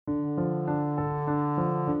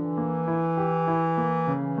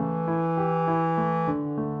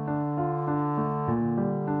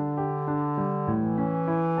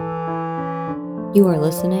You are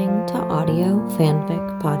listening to Audio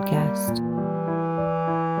Fanfic Podcast.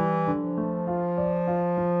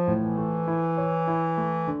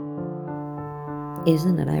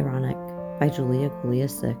 Isn't It Ironic by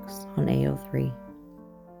juliagulia6 on AO3.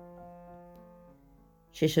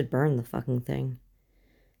 She should burn the fucking thing.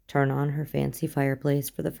 Turn on her fancy fireplace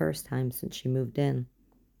for the first time since she moved in,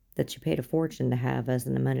 that she paid a fortune to have as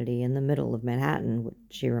an amenity in the middle of Manhattan, which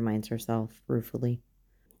she reminds herself ruefully,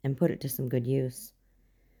 and put it to some good use.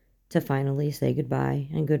 To finally say goodbye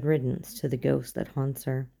and good riddance to the ghost that haunts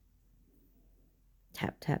her.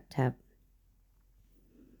 Tap, tap, tap.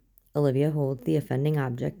 Olivia holds the offending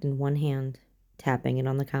object in one hand, tapping it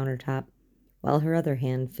on the countertop, while her other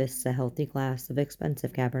hand fists a healthy glass of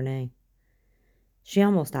expensive Cabernet. She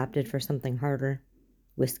almost opted for something harder,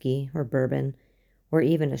 whiskey or bourbon, or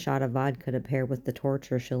even a shot of vodka to pair with the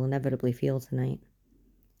torture she'll inevitably feel tonight.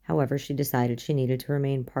 However, she decided she needed to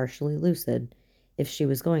remain partially lucid if she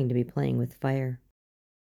was going to be playing with fire.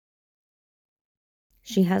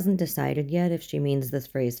 She hasn't decided yet if she means this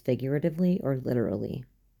phrase figuratively or literally.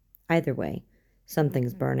 Either way,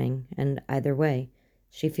 something's burning, and either way,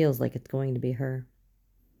 she feels like it's going to be her.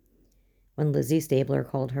 When Lizzie Stabler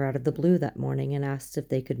called her out of the blue that morning and asked if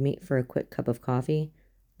they could meet for a quick cup of coffee,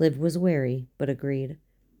 Liv was wary, but agreed.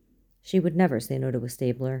 She would never say no to a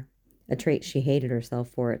Stabler, a trait she hated herself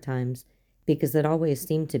for at times, because it always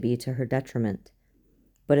seemed to be to her detriment.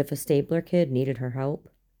 But if a Stabler kid needed her help,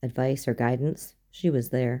 advice, or guidance, she was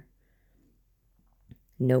there.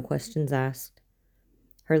 No questions asked.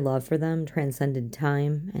 Her love for them transcended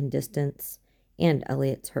time and distance and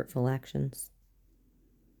Elliot's hurtful actions.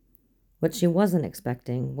 What she wasn't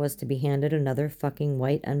expecting was to be handed another fucking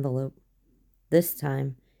white envelope, this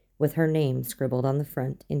time with her name scribbled on the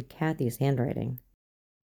front in Kathy's handwriting.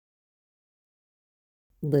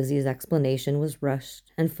 Lizzie's explanation was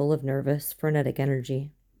rushed and full of nervous, frenetic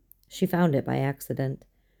energy. She found it by accident.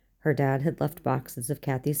 Her dad had left boxes of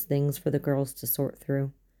Kathy's things for the girls to sort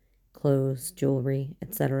through. Clothes, jewelry,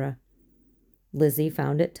 etc. Lizzie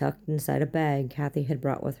found it tucked inside a bag Kathy had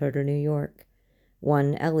brought with her to New York,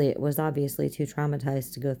 one Elliot was obviously too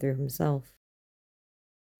traumatized to go through himself.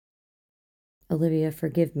 Olivia,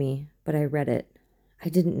 forgive me, but I read it. I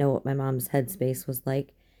didn't know what my mom's headspace was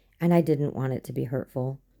like, and I didn't want it to be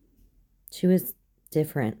hurtful. She was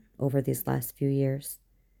different over these last few years.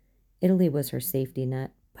 Italy was her safety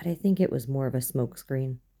net, but I think it was more of a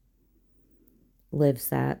smokescreen. Liv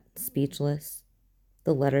sat, speechless,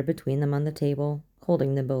 the letter between them on the table,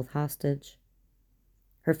 holding them both hostage.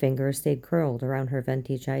 Her fingers stayed curled around her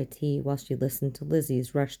venti chai tea while she listened to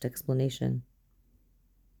Lizzie's rushed explanation.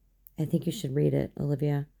 I think you should read it,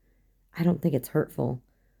 Olivia. I don't think it's hurtful,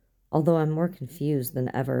 although I'm more confused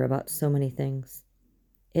than ever about so many things.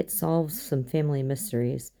 It solves some family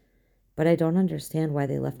mysteries, but I don't understand why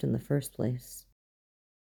they left in the first place.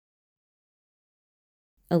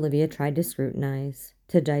 Olivia tried to scrutinize,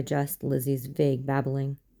 to digest Lizzie's vague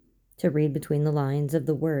babbling, to read between the lines of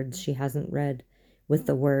the words she hasn't read, with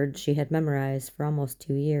the words she had memorized for almost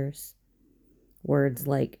 2 years. Words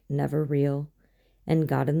like never real, and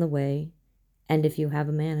got in the way, and if you have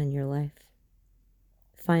a man in your life.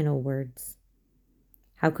 Final words.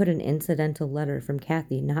 How could an incidental letter from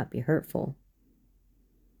Kathy not be hurtful?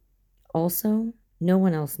 Also, no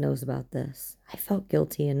one else knows about this. I felt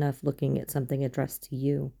guilty enough looking at something addressed to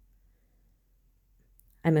you.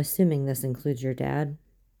 I'm assuming this includes your dad?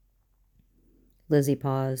 Lizzie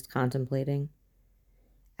paused, contemplating.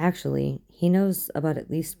 Actually, he knows about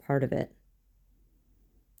at least part of it.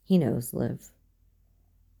 He knows, Liv.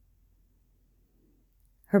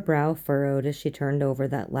 Her brow furrowed as she turned over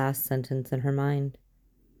that last sentence in her mind.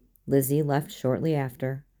 Lizzie left shortly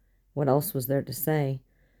after. What else was there to say?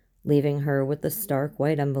 Leaving her with the stark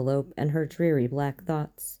white envelope and her dreary black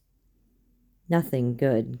thoughts. Nothing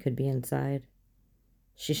good could be inside.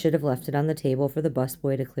 She should have left it on the table for the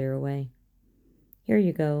busboy to clear away. Here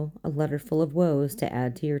you go, a letter full of woes to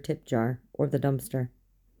add to your tip jar or the dumpster.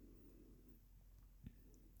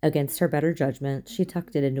 Against her better judgment, she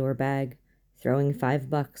tucked it into her bag, throwing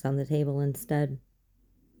 $5 on the table instead.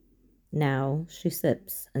 Now she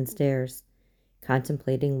sips and stares,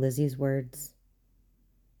 contemplating Lizzie's words.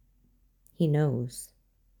 He knows.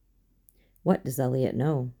 What does Elliot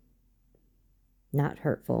know? Not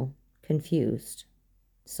hurtful, confused,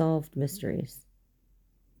 solved mysteries.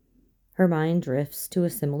 Her mind drifts to a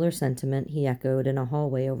similar sentiment he echoed in a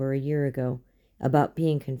hallway over a year ago, about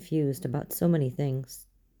being confused about so many things.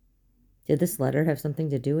 Did this letter have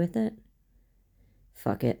something to do with it?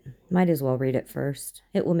 Fuck it. Might as well read it first.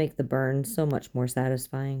 It will make the burn so much more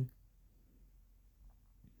satisfying.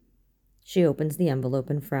 She opens the envelope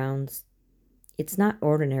and frowns. It's not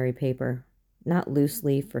ordinary paper, not loose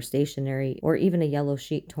leaf or stationery, or even a yellow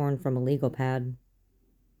sheet torn from a legal pad.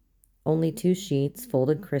 Only 2 sheets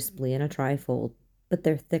folded crisply in a trifold, but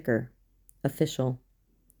they're thicker, official.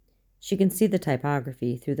 She can see the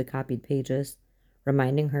typography through the copied pages,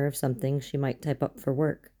 reminding her of something she might type up for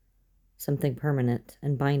work, something permanent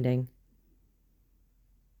and binding.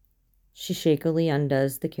 She shakily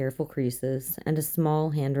undoes the careful creases, and a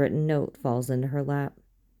small handwritten note falls into her lap.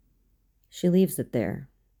 She leaves it there,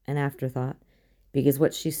 an afterthought, because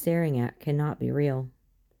what she's staring at cannot be real.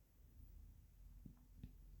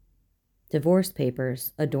 Divorce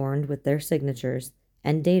papers adorned with their signatures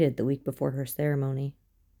and dated the week before her ceremony,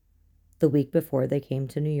 the week before they came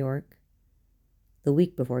to New York, the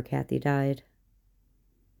week before Kathy died.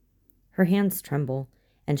 Her hands tremble,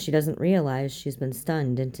 and she doesn't realize she's been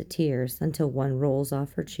stunned into tears until one rolls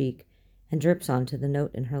off her cheek and drips onto the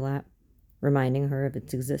note in her lap, reminding her of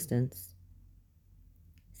its existence.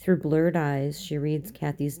 Through blurred eyes, she reads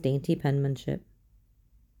Kathy's dainty penmanship.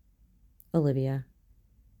 Olivia.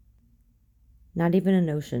 Not even an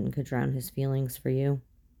ocean could drown his feelings for you,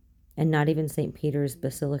 and not even St. Peter's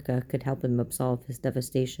Basilica could help him absolve his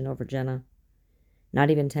devastation over Jenna. Not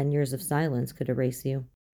even 10 years of silence could erase you.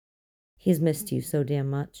 He's missed you so damn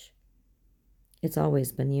much. It's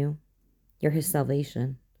always been you. You're his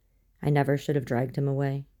salvation. I never should have dragged him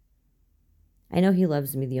away. I know he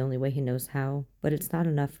loves me the only way he knows how, but it's not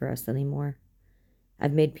enough for us anymore.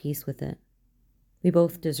 I've made peace with it. We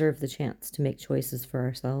both deserve the chance to make choices for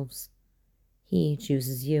ourselves. He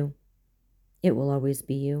chooses you. It will always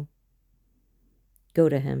be you. Go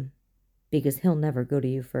to him, because he'll never go to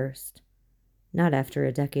you first. Not after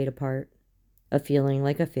a decade apart, of feeling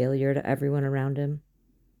like a failure to everyone around him.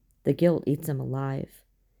 The guilt eats him alive,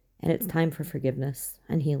 and it's time for forgiveness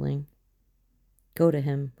and healing. Go to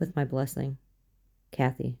him with my blessing.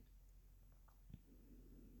 Kathy.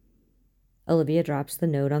 Olivia drops the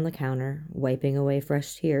note on the counter, wiping away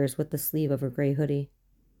fresh tears with the sleeve of her gray hoodie.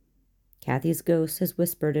 Kathy's ghost has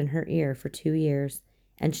whispered in her ear for 2 years,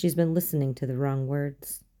 and she's been listening to the wrong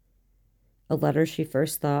words. A letter she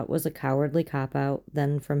first thought was a cowardly cop-out,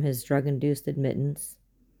 then from his drug-induced admittance.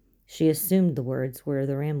 She assumed the words were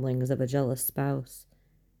the ramblings of a jealous spouse.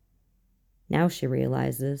 Now she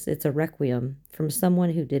realizes it's a requiem from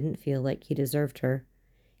someone who didn't feel like he deserved her,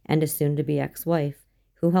 and a soon-to-be ex-wife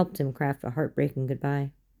who helped him craft a heartbreaking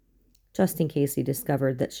goodbye, just in case he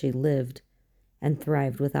discovered that she lived and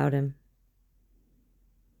thrived without him.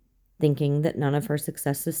 Thinking that none of her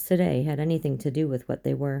successes today had anything to do with what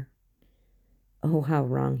they were. Oh, how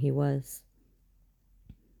wrong he was.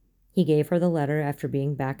 He gave her the letter after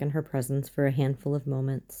being back in her presence for a handful of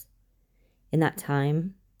moments. In that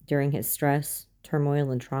time, during his stress, turmoil,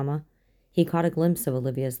 and trauma, he caught a glimpse of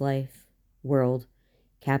Olivia's life, world,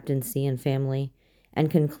 captaincy, and family, and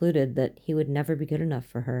concluded that he would never be good enough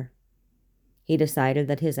for her. He decided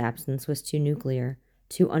that his absence was too nuclear,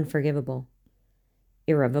 too unforgivable,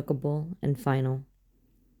 irrevocable, and final.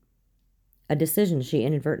 A decision she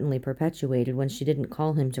inadvertently perpetuated when she didn't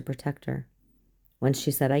call him to protect her, when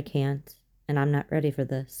she said, "I can't, and I'm not ready for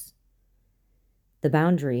this." The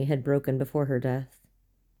boundary had broken before her death.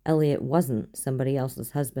 Elliot wasn't somebody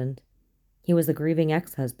else's husband. He was a grieving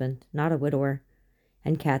ex-husband, not a widower,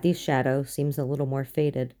 and Kathy's shadow seems a little more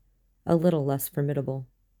faded, a little less formidable.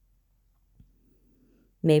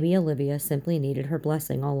 Maybe Olivia simply needed her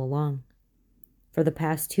blessing all along. For the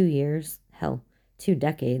past 2 years, hell, 2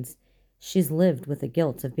 decades, she's lived with the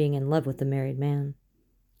guilt of being in love with a married man,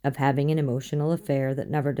 of having an emotional affair that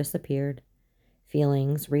never disappeared,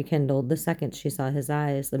 feelings rekindled the second she saw his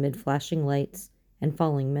eyes amid flashing lights and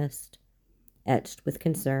falling mist, etched with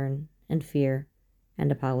concern and fear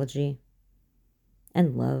and apology.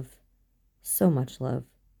 And love, so much love.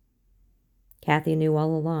 Kathy knew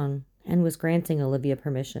all along and was granting Olivia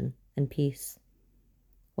permission and peace.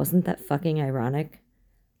 Wasn't that fucking ironic?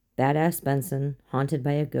 Badass Benson, haunted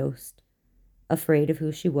by a ghost, afraid of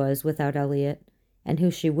who she was without Elliot and who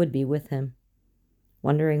she would be with him,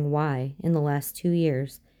 wondering why, in the last 2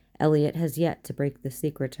 years, Elliot has yet to break the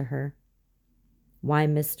secret to her. Why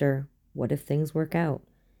Mr. What if things work out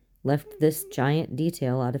left this giant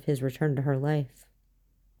detail out of his return to her life.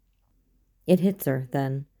 It hits her,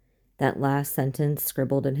 then, that last sentence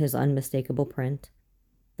scribbled in his unmistakable print,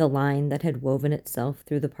 the line that had woven itself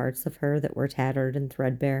through the parts of her that were tattered and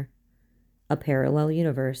threadbare. A parallel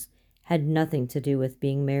universe had nothing to do with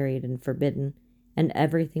being married and forbidden, and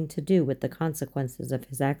everything to do with the consequences of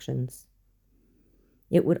his actions.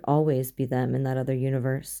 It would always be them in that other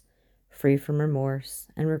universe, free from remorse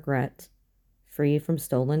and regret, free from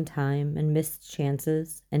stolen time and missed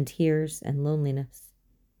chances and tears and loneliness.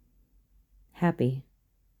 happy.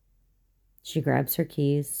 She grabs her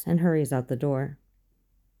keys and hurries out the door.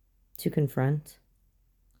 To confront,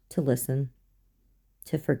 to listen,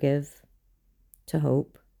 to forgive, to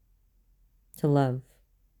hope, to love.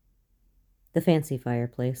 The fancy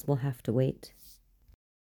fireplace will have to wait.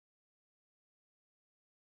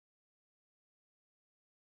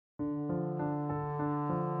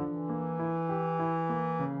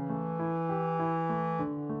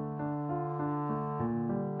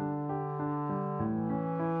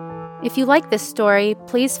 If you like this story,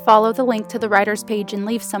 please follow the link to the writer's page and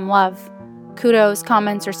leave some love. Kudos,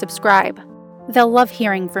 comments, or subscribe. They'll love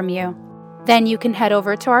hearing from you. Then you can head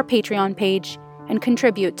over to our Patreon page and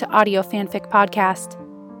contribute to Audio Fanfic Podcast.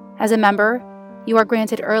 As a member, you are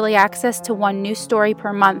granted early access to one new story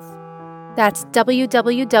per month. That's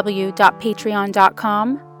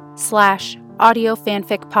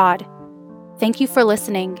www.patreon.com/audiofanficpod. Thank you for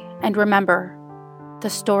listening, and remember, the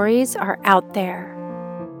stories are out there.